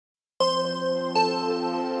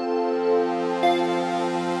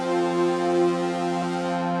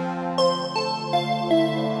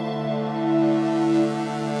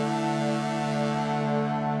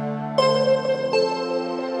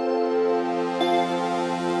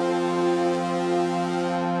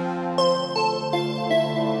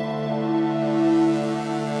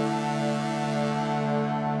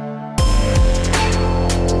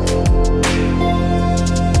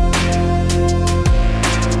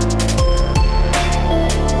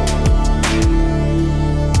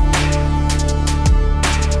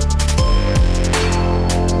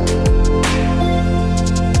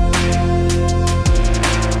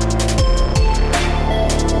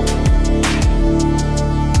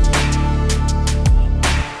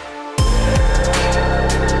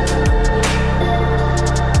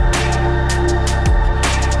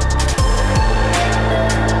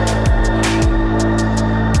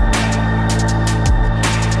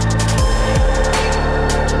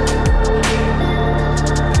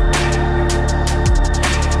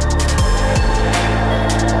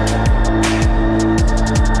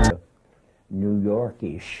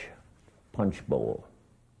punch bowl.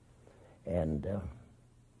 And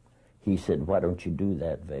he said, "Why don't you do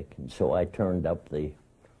that, Vic?" And so I turned up the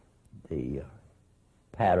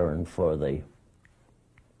pattern for the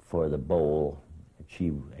bowl.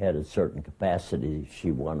 She had a certain capacity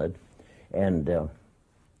she wanted, and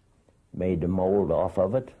made the mold off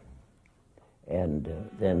of it. And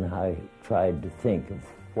then I tried to think of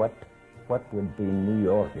what would be New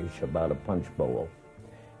Yorkish about a punch bowl.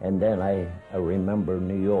 And then I remember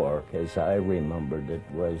New York as I remembered it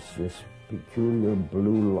was this peculiar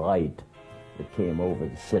blue light that came over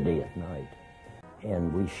the city at night.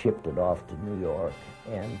 And we shipped it off to New York,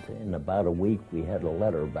 and in about a week we had a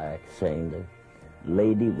letter back saying the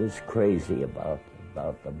lady was crazy about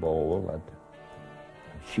the bowl, and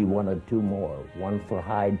she wanted 2 more, one for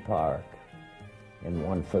Hyde Park and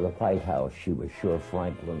one for the White House. She was sure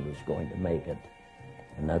Franklin was going to make it.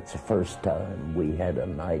 And that's the first time we had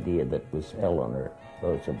an idea that was Eleanor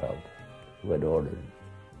Roosevelt who had ordered it.